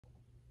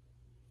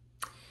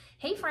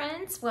Hey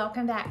friends,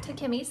 welcome back to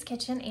Kimmy's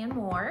Kitchen and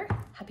More.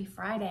 Happy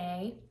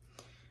Friday.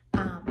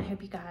 I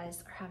hope you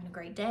guys are having a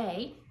great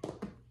day.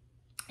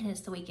 And it's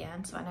the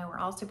weekend, so I know we're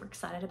all super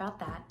excited about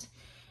that.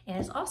 And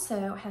it's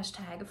also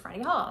hashtag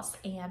Friday Hauls.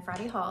 And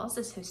Friday Hauls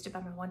is hosted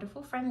by my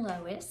wonderful friend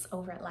Lois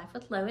over at Life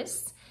with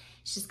Lois.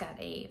 She's got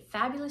a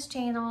fabulous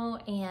channel,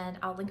 and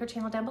I'll link her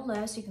channel down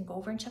below so you can go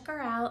over and check her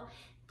out.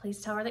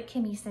 Please tell her that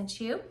Kimmy sent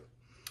you.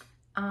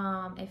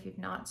 If you've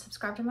not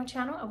subscribed to my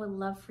channel, I would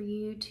love for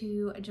you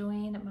to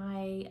join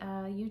my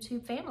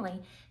YouTube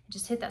family.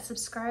 Just hit that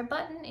subscribe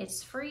button,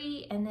 it's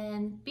free, and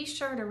then be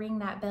sure to ring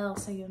that bell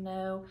so you'll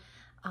know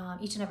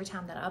each and every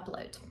time that I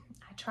upload.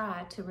 I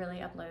try to really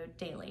upload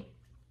daily.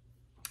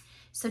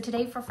 So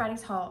today for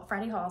Friday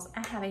hauls,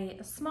 I have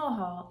a small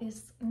haul.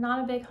 It's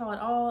not a big haul at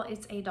all.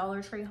 It's a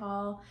Dollar Tree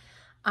haul.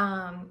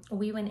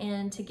 We went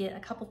in to get a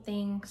couple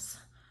things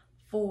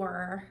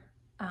for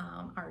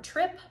our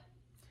trip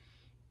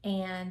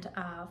and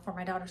for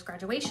my daughter's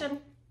graduation.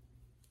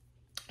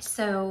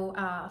 So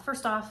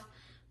first off,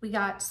 we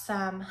got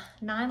some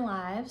 9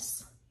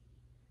 Lives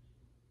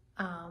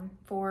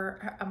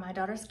for my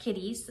daughter's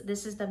kitties.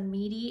 This is the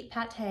meaty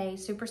pate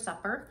super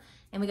supper,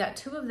 and we got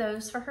 2 of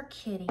those for her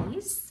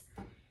kitties.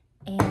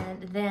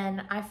 And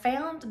then I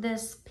found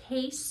this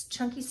Pace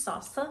chunky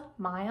salsa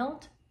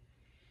mild,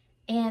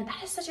 and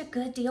that is such a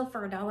good deal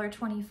for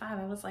 $1.25.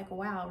 I was like,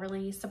 wow,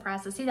 really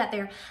surprised to see that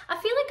there. I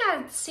feel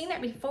like I've seen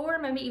it before,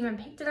 maybe even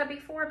picked it up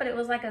before, but it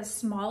was like a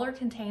smaller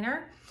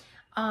container.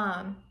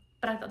 But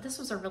I thought this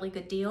was a really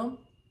good deal.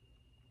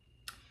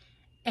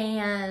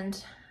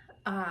 And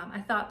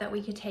I thought that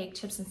we could take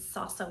chips and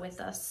salsa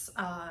with us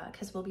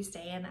because we'll be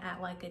staying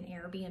at like an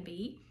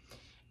Airbnb.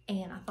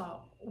 And I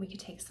thought we could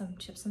take some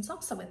chips and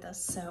salsa with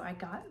us. So I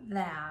got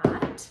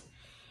that.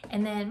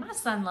 And then my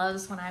son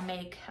loves when I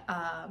make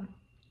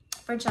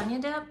French onion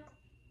dip,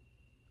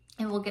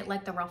 and we'll get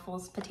like the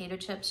Ruffles potato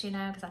chips, you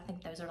know, because I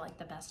think those are like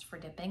the best for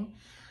dipping,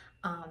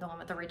 the one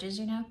with the ridges,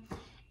 you know.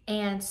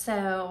 And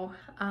so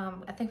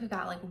I think we've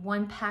got like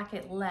 1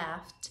 packet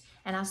left,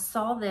 and I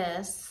saw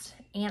this,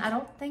 and I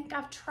don't think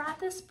I've tried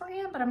this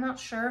brand, but I'm not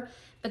sure.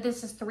 But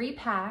this is 3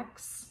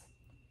 packs.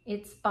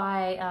 It's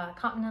by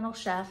Continental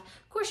Chef.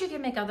 Of course, you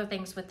can make other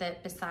things with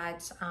it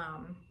besides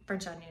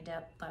French onion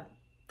dip, but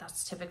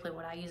that's typically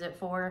what I use it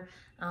for.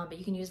 But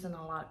you can use it in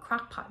a lot of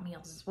crock pot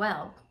meals as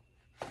well.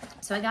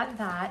 So I got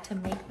that to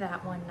make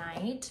that one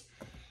night.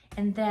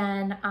 And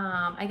then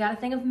I got a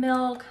thing of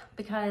milk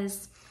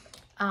because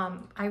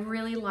I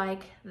really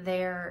like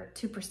their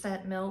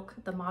 2% milk,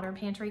 the Modern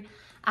Pantry.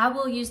 I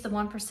will use the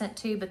 1%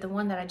 too, but the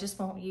one that I just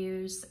won't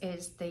use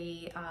is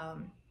the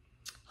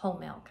whole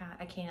milk.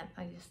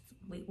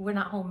 We're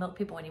not whole milk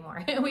people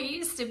anymore. We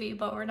used to be,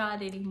 but we're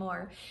not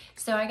anymore.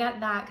 So I got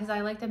that because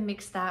I like to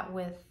mix that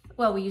with,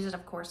 well, we use it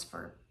of course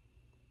for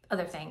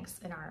other things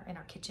in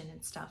our kitchen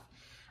and stuff,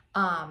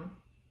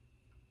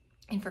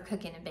 and for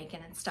cooking and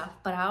baking and stuff.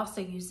 But I also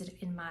use it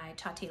in my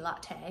chai tea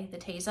latte, the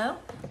Tazo,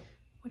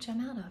 which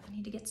I'm out of. I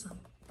need to get some.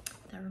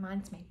 That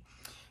reminds me.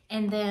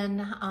 And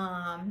then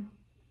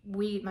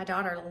my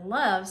daughter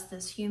loves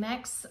this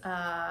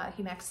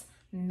Humex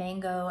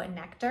mango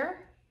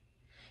nectar.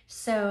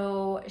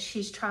 So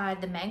she's tried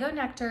the mango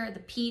nectar,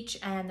 the peach,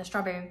 and the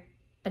strawberry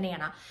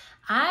banana.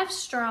 I've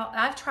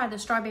tried the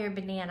strawberry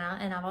banana,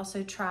 and I've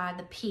also tried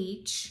the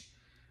peach,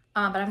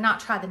 but I've not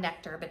tried the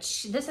nectar, but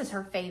this is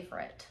her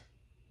favorite.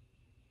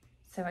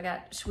 So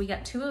we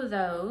got 2 of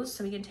those,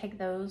 so we can take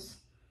those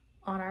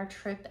on our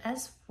trip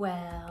as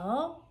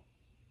well.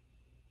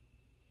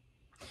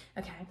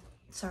 Okay,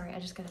 sorry, I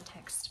just got a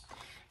text.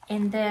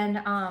 And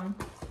then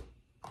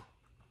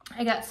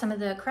I got some of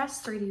the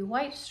Crest 3D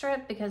wipe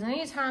strip because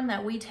anytime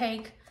that we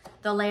take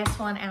the last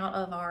one out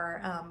of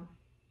our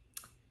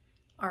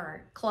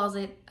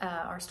closet,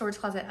 our storage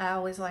closet, I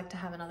always like to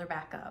have another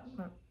backup.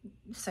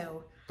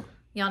 So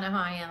y'all know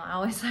how I am. I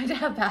always like to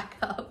have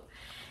backup.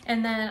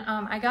 And then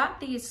I got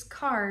these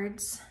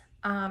cards.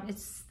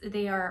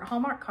 They are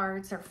Hallmark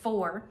cards. They're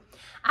 4.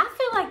 I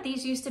feel like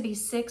these used to be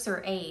 6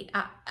 or 8.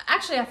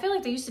 Actually, I feel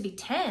like they used to be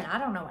 10. I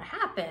don't know what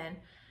happened.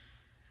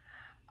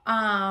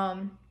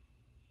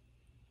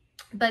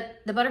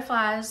 But the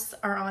butterflies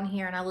are on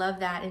here, and I love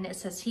that. And it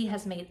says, he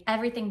has made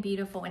everything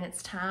beautiful in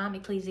its time.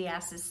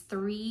 Ecclesiastes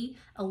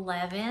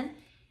 3:11.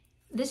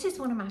 This is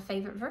one of my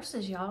favorite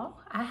verses, y'all.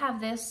 I have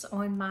this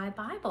on my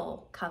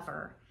Bible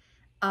cover.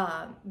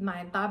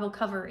 My Bible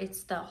cover,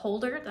 it's the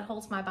holder that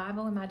holds my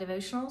Bible and my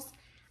devotionals.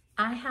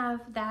 I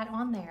have that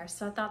on there.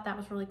 So I thought that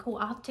was really cool.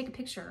 I'll have to take a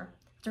picture,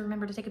 to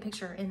remember to take a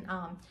picture and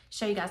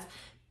show you guys.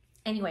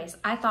 Anyways,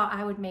 I thought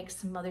I would make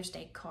some Mother's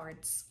Day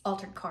cards,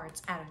 altered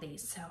cards out of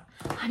these. So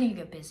I need to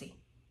get busy.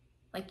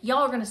 Like,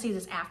 y'all are going to see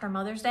this after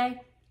Mother's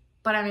Day,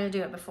 but I'm going to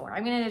do it before.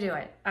 I'm going to do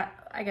it.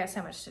 I got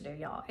so much to do,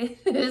 y'all. It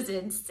is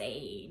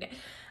insane.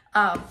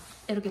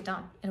 It'll get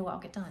done. It'll all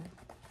get done.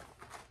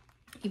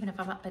 Even if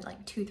I'm up at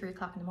like 2, 3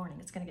 o'clock in the morning,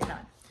 it's going to get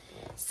done.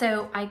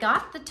 So I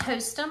got the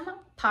Toast-'em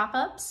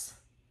pop-ups,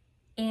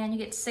 and you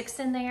get 6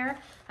 in there.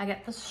 I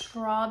got the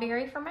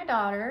strawberry for my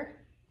daughter.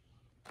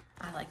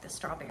 I like the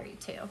strawberry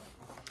too.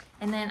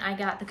 And then I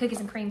got the cookies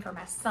and cream for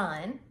my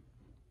son.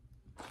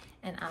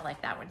 And I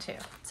like that one too.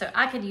 So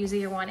I could use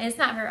either one. It's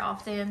not very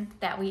often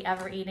that we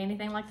ever eat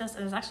anything like this.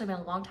 It's actually been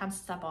a long time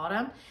since I bought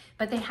them.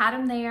 But they had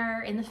them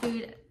there in the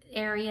food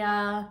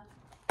area.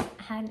 I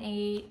hadn't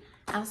ate.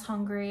 I was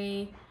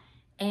hungry.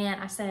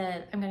 And I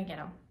said, I'm going to get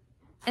them.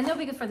 And they'll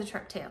be good for the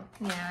trip too.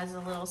 You know, as a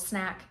little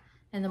snack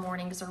in the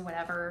mornings or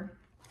whatever.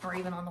 Or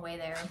even on the way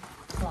there.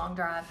 Long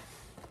drive.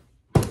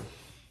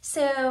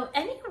 So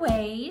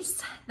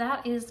anyways,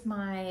 that is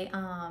my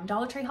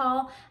Dollar Tree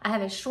haul. I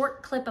have a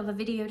short clip of a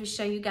video to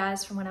show you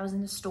guys from when I was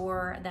in the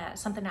store, that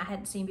something I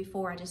hadn't seen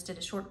before. I just did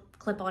a short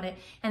clip on it.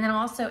 And then I'll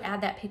also add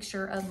that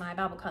picture of my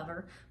Bible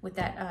cover with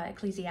that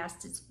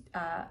Ecclesiastes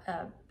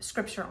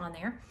scripture on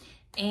there.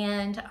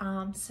 And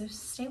so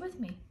stay with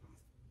me.